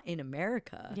 It's not in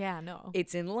America. Yeah, no.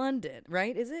 It's in London,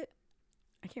 right? Is it?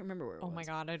 I can't remember where it was. Oh my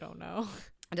God, I don't know.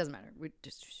 It doesn't matter. We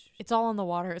just It's all on the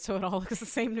water, so it all looks the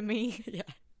same to me. yeah.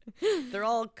 They're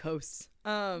all coasts.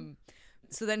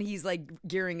 So then he's like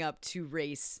gearing up to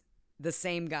race the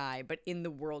same guy, but in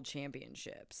the world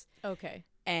championships. Okay.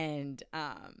 And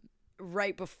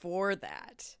right before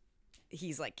that,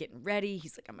 he's like getting ready.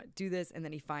 He's like, I'm gonna do this. And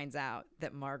then he finds out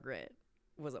that Margaret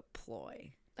was a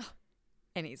ploy.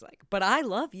 And he's like, but I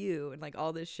love you. And like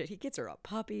all this shit. He gets her a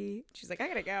puppy. She's like, I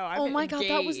gotta go. I'm Oh my God,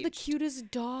 that was the engaged."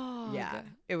 cutest dog. Yeah.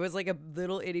 It was like a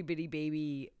little itty bitty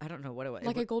baby. I don't know what it was.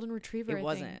 Like a golden retriever. it I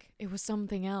wasn't. think. It was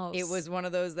something else. It was one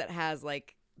of those that has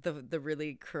like the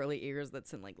really curly ears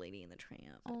that's in like Lady and the Tramp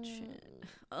and shit.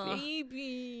 Ugh.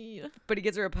 Baby. But he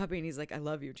gets her a puppy and he's like, I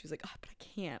love you. And she's like, oh, but I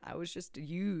can't. I was just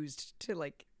used to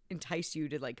like entice you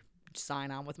to like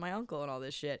sign on with my uncle and all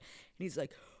this shit. And he's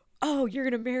like, oh, you're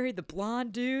going to marry the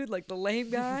blonde dude, like the lame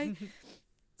guy?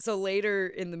 So later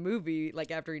in the movie, like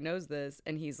after he knows this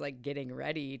and he's like getting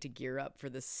ready to gear up for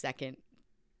the second,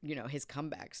 his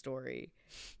comeback story,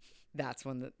 that's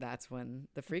when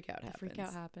the freak out happens. Freak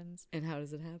out happens. And how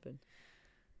does it happen?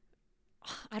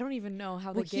 I don't even know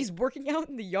how Well, they get. he's working out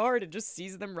in the yard and just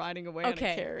sees them riding away on a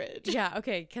carriage. Yeah,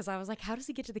 okay. Because I was like, how does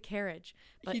he get to the carriage?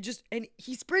 But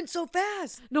he sprints so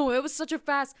fast. no, it was such a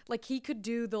fast. Like he could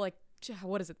do the like,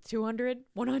 what is it? 200,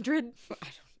 100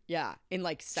 Yeah, in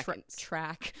like seconds.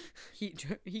 track. He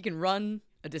can run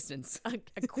a distance.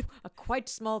 A quite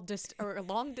small distance or a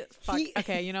long distance. He-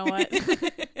 Okay, you know what?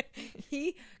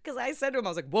 because I said to him, I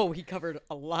was like, whoa, he covered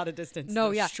a lot of distance No,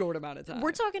 in a yeah. short amount of time.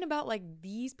 We're talking about like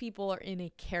these people are in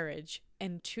a carriage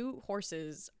and 2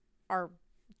 horses are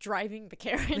driving the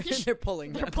carriage. They're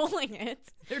pulling They're them. pulling it.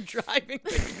 They're driving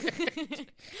the carriage.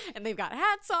 And they've got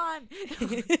hats on.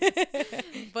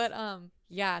 But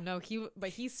yeah, no,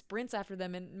 he sprints after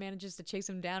them and manages to chase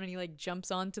him down, and he like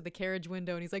jumps onto the carriage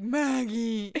window and he's like,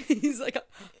 Maggie. He's like,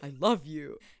 I love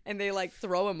you. And they like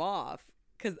throw him off.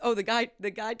 Cause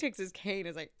the guy takes his cane and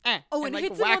is like, and like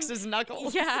hits him whacks on- his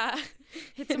knuckles. Yeah.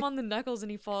 Hits him on the knuckles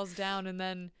and he falls down, and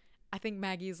then I think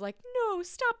Maggie's like, no,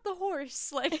 stop the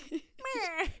horse. Like,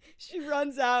 meh. She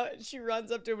runs out. She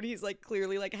runs up to him, and he's like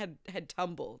clearly like had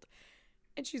tumbled.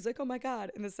 And she's like, oh my God.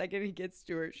 And the second he gets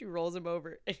to her, she rolls him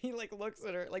over, and he like looks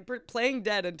at her like playing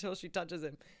dead until she touches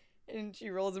him. And she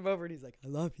rolls him over, and he's like, I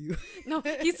love you. No,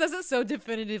 he says it so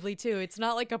definitively too. It's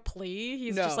not like a plea.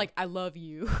 He's No. just like, I love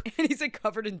you. And he's like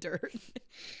covered in dirt.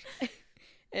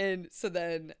 And so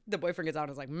then the boyfriend gets out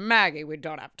and is like, Maggie, we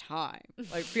don't have time.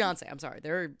 Like, fiance, I'm sorry.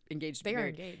 They're engaged. to be They are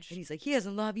married. engaged. And he's like, he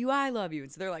doesn't love you, I love you.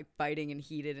 And so they're like fighting and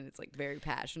heated, and it's like very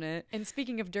passionate. And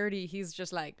speaking of dirty, he's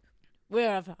just like,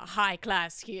 we're of a high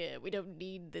class here. We don't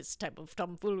need this type of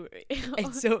tomfoolery.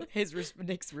 And so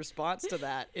Nick's response to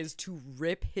that is to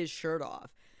rip his shirt off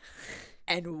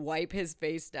and wipe his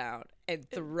face down and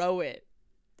throw it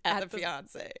at the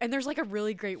fiance. And there's like a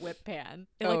really great whip pan.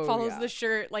 It Oh, like follows yeah. the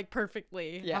shirt like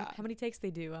perfectly. Yeah. How many takes they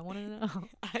do? I want to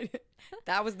know.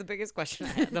 That was the biggest question I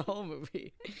had in the whole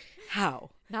movie.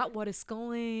 How? Not what is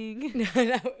schooling.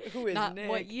 Who is Not Nick?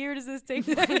 what year does this take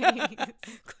place.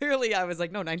 Clearly, I was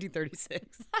like, no,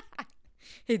 1936.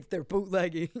 They're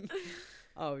bootlegging.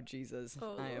 Oh Jesus,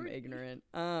 Oh, I am Lord. ignorant.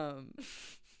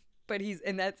 But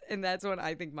that's when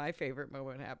I think my favorite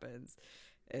moment happens,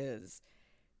 is.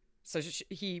 So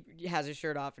he has his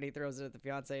shirt off and he throws it at the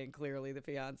fiance, and clearly the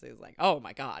fiance is like, "Oh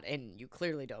my God!" And you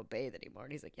clearly don't bathe anymore.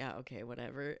 And he's like, "Yeah, okay,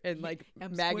 whatever." And like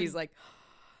I'm Maggie's swimming. like,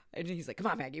 and he's like, "Come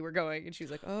on, Maggie, we're going." And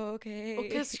she's like, "Oh, okay."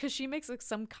 Because she makes like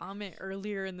some comment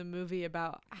earlier in the movie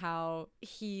about how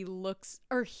he looks,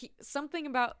 or something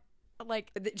about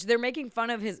like They're making fun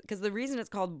of his, because the reason it's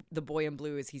called The Boy in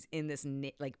Blue is he's in this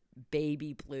like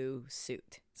baby blue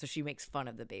suit. So she makes fun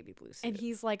of the baby blue suit. and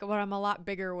he's like, well, I'm a lot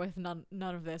bigger with none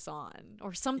of this on,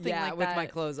 or something like with that. my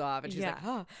clothes off. And she's like,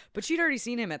 Yeah. "Oh," but she'd already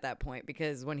seen him at that point,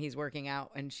 because when he's working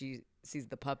out and she sees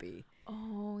the puppy.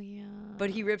 Oh yeah. But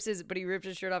he rips his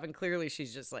shirt off, and clearly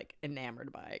she's just like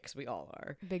enamored by it, because we all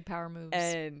are. Big power moves.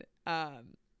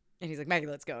 And he's like, "Maggie,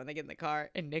 let's go." And they get in the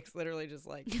car, and Nick's literally just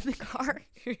like in the car.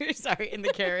 sorry, in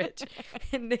the carriage.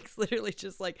 And Nick's literally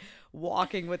just like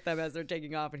walking with them as they're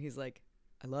taking off, and he's like,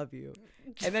 "I love you."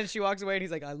 And then she walks away, and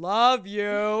he's like, "I love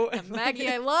you." Maggie,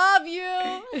 I love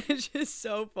you. It's just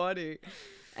so funny.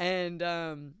 And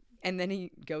then he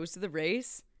goes to the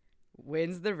race,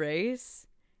 wins the race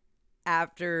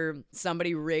after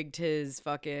somebody rigged his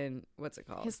fucking, what's it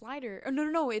called? His slider. Oh,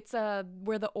 no. It's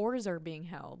where the oars are being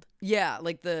held. Yeah,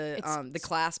 like the It's-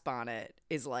 clasp on it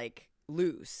is like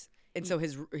loose. And so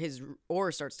his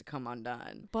oar starts to come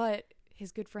undone. But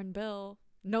his good friend Bill,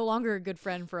 no longer a good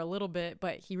friend for a little bit,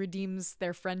 but he redeems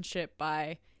their friendship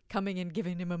by coming and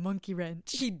giving him a monkey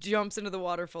wrench. He jumps into the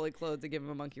water fully clothed to give him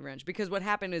a monkey wrench, because what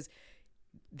happened is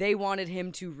they wanted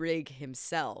him to rig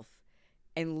himself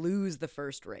and lose the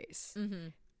first race. Mm-hmm.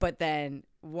 But then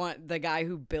the guy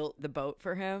who built the boat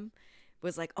for him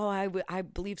was like, "Oh, I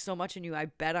believe so much in you. I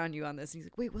bet on you on this." And he's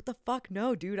like, "Wait, what the fuck?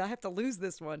 No, dude, I have to lose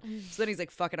this one." So then he's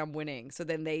like, "Fuck it, I'm winning." So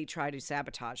then they try to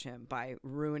sabotage him by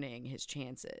ruining his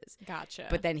chances. Gotcha.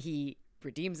 But then he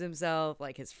redeems himself,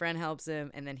 like his friend helps him,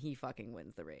 and then he fucking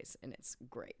wins the race, and it's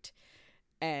great.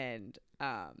 And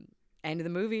end of the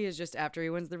movie is just after he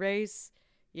wins the race,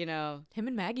 you know, him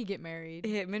and Maggie get married.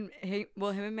 him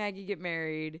and Maggie get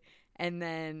married, and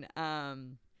then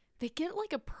They get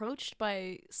like approached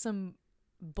by some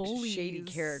bullies, shady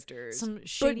characters, some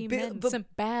shady Bill- men, some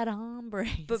bad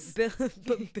hombres.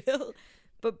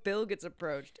 but Bill gets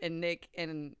approached, and Nick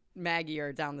and Maggie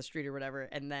are down the street or whatever,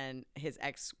 and then his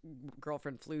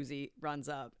ex-girlfriend Floozy runs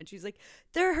up, and she's like,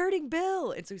 "They're hurting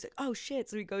Bill," and so he's like, "Oh shit!"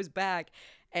 So he goes back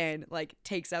and like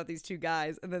takes out these two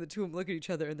guys, and then the two of them look at each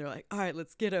other, and they're like, "All right,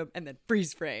 let's get him," and then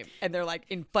freeze frame, and they're like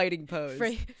in fighting pose,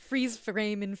 Freeze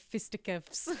frame and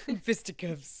fisticuffs.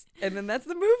 fisticuffs, and then that's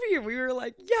the movie, and we were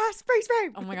like, "Yes, freeze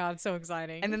frame!" Oh my god, so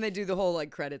exciting. And then they do the whole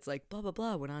like credits, like blah blah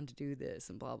blah went on to do this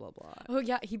and blah blah blah. oh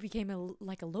yeah, he became a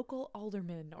local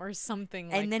alderman or something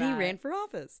like that. And then he ran for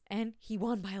office. and he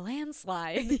won by a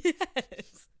landslide.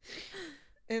 Yes.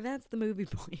 And that's the movie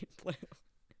Boy in Blue.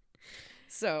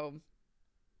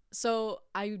 So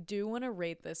I do want to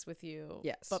rate this with you.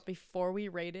 Yes. But before we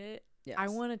rate it, Yes. I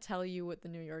want to tell you what the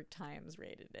New York Times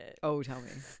rated it. Oh, tell me.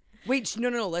 Wait,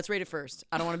 no. Let's rate it first.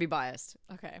 I don't want to be biased.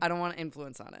 Okay. I don't want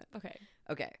influence on it. Okay.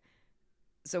 Okay.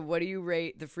 So what do you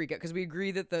rate the freak out? Because we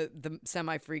agree that the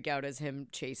semi freak out is him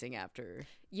chasing after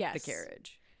Yes. the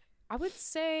carriage. I would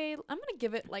say I'm gonna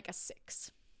give it like a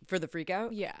 6. For the freak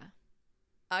out? Yeah.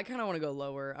 I kind of want to go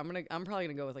lower. I'm probably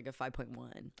gonna go with like a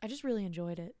 5.1. I just really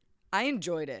enjoyed it. I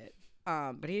enjoyed it,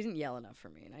 but he didn't yell enough for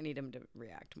me, and I need him to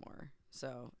react more.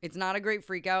 So it's not a great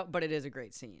freak out, but it is a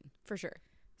great scene. For sure.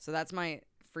 So that's my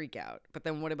freak out. But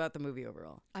then what about the movie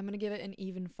overall? I'm gonna give it an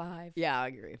even 5. Yeah, I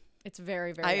agree. It's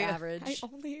very, very average. I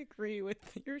only agree with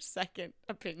your second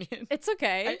opinion. It's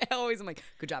okay. I always am like,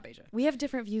 good job, Asia. We have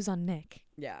different views on Nick.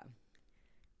 Yeah.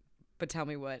 But tell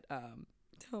me what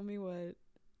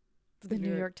The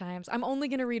New York Times. I'm only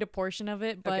gonna read a portion of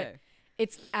it, but Okay.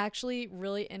 it's actually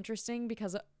really interesting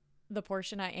because the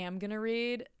portion I am gonna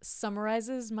read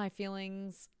summarizes my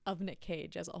feelings of Nick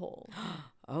Cage as a whole,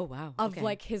 Oh, wow. of Okay.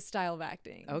 like his style of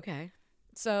acting. Okay.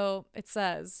 So it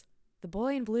says, The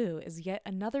Boy in Blue is yet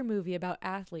another movie about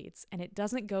athletes, and it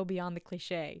doesn't go beyond the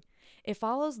cliche. It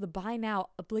follows the by now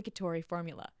obligatory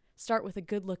formula. Start with a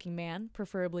good-looking man,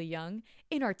 preferably young,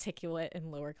 inarticulate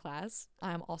and lower class.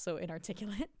 I'm also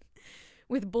inarticulate.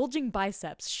 With bulging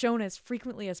biceps shown as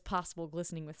frequently as possible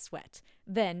glistening with sweat.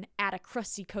 Then add a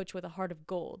crusty coach with a heart of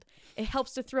gold. It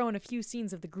helps to throw in a few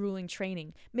scenes of the grueling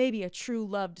training, maybe a true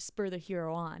love to spur the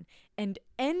hero on, and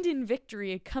end in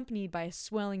victory accompanied by a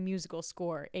swelling musical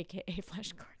score, aka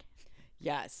Flash Gordon.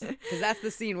 Yes. Because that's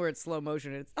the scene where it's slow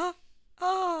motion and it's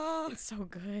It's so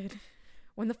good.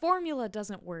 When the formula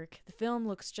doesn't work, the film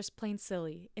looks just plain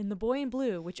silly. In The Boy in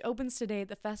Blue, which opens today at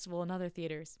the festival and other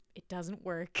theaters, it doesn't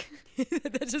work.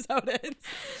 That's just how it ends.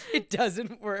 It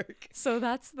doesn't work. So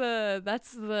that's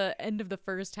the end of the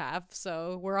first half,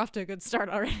 so we're off to a good start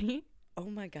already. Oh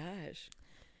my gosh.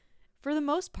 For the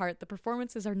most part, the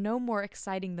performances are no more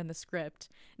exciting than the script.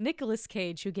 Nicolas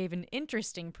Cage, who gave an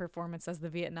interesting performance as the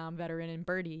Vietnam veteran in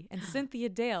Birdie, and Cynthia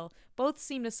Dale both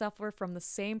seem to suffer from the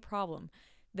same problem.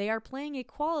 They are playing a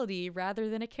quality rather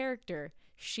than a character.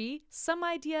 She, some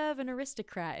idea of an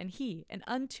aristocrat, and he, an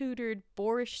untutored,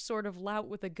 boorish sort of lout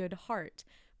with a good heart.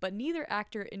 But neither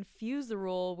actor infused the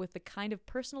role with the kind of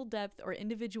personal depth or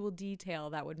individual detail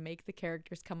that would make the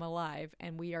characters come alive,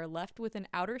 and we are left with an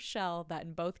outer shell that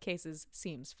in both cases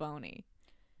seems phony.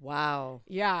 Wow.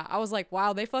 Yeah, I was like,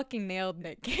 wow, they fucking nailed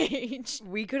Nick Cage.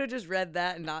 We could have just read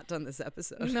that and not done this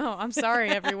episode. No, I'm sorry,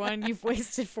 everyone. You've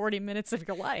wasted 40 minutes of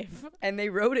your life. And they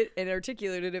wrote it and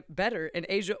articulated it better, and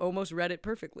Asia almost read it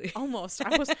perfectly. Almost.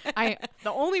 The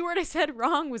only word I said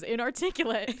wrong was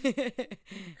inarticulate.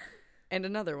 And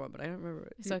another one, but I don't remember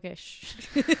it. It's okay. Shh.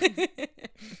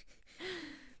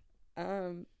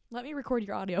 Let me record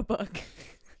your audiobook.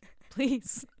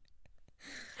 Please.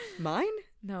 Mine?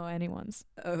 No, anyone's.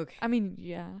 Okay. I mean,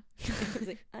 yeah. I was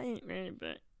like, I ain't ready,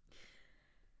 but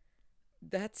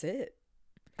that's it.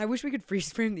 I wish we could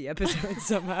freeze frame the episode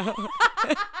somehow.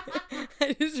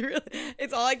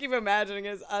 It's all I keep imagining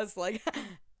is us like,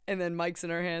 and then mics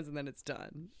in our hands, and then it's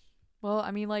done. Well,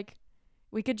 I mean, like,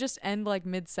 we could just end like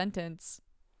mid-sentence.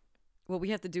 Well, we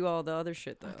have to do all the other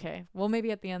shit though. Okay. Well,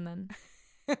 maybe at the end then.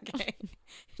 Okay.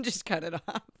 Just cut it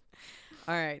off.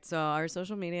 All right. So our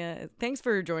social media. Thanks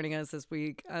for joining us this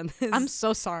week on this. I'm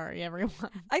so sorry, everyone.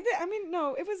 I mean,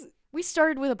 no, it was. We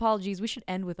started with apologies. We should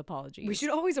end with apologies. We should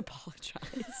always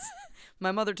apologize.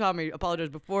 My mother taught me apologize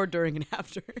before, during, and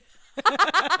after.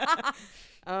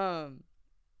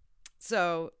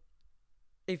 So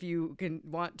if you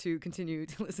want to continue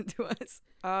to listen to us,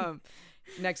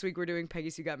 next week we're doing Peggy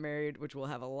Sue Got Married, which we'll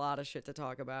have a lot of shit to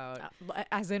talk about.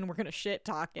 As in, we're gonna shit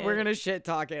talk it. We're gonna shit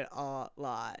talk it a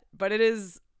lot, but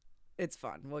it's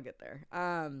fun. We'll get there.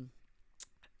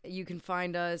 You can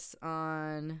find us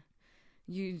on.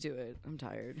 You do it. I'm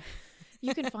tired.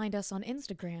 You can find us on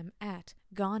Instagram at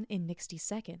Gone in Nixty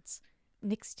Seconds.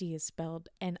 Nixty is spelled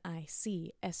Nicsty.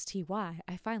 I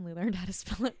finally learned how to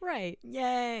spell it right.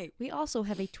 Yay! We also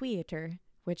have a Twitter,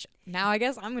 which now I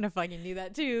guess I'm gonna fucking do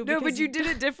that too. No, but because you did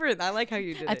it different. I like how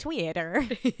you did a it. Twitter,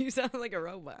 You sound like a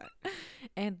robot.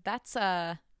 and that's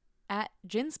at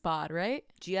Ginspod, right?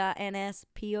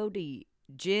 GINSPOD.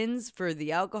 Gins for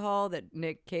the alcohol that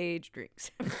Nick Cage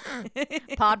drinks.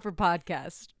 Pod for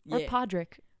podcast or Yeah.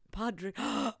 Podrick. Podrick.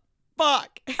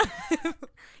 Fuck.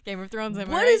 Game of Thrones.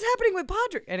 What is happening with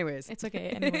Podrick? Anyways. It's okay.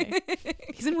 Anyway,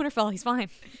 he's in Winterfell. He's fine.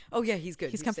 Oh, yeah, he's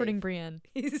good. He's comforting safe. Brienne.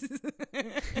 He's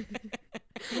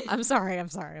I'm sorry.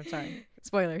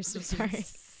 Spoilers. I'm sorry.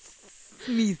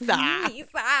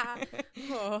 Misa.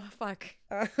 Oh, fuck.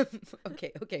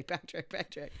 Okay,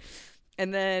 backtrack.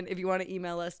 And then if you want to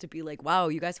email us to be like, wow,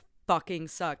 you guys fucking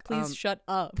suck. Please shut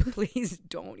up. Please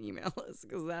don't email us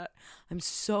because I'm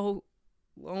so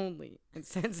lonely and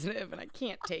sensitive and I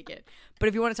can't take it. But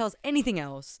if you want to tell us anything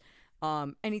else,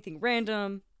 anything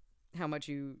random, how much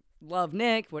you love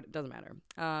Nick, what, it doesn't matter.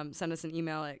 Send us an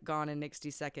email at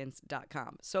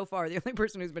gonein60seconds.com. So far, the only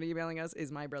person who's been emailing us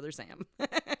is my brother Sam.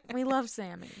 We love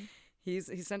Sammy. He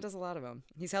sent us a lot of them.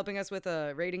 He's helping us with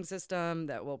a rating system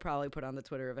that we'll probably put on the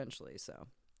Twitter eventually. So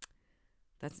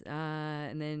that's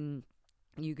and then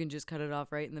you can just cut it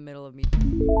off right in the middle of me.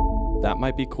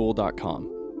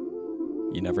 Thatmightbecool.com.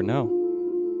 You never know.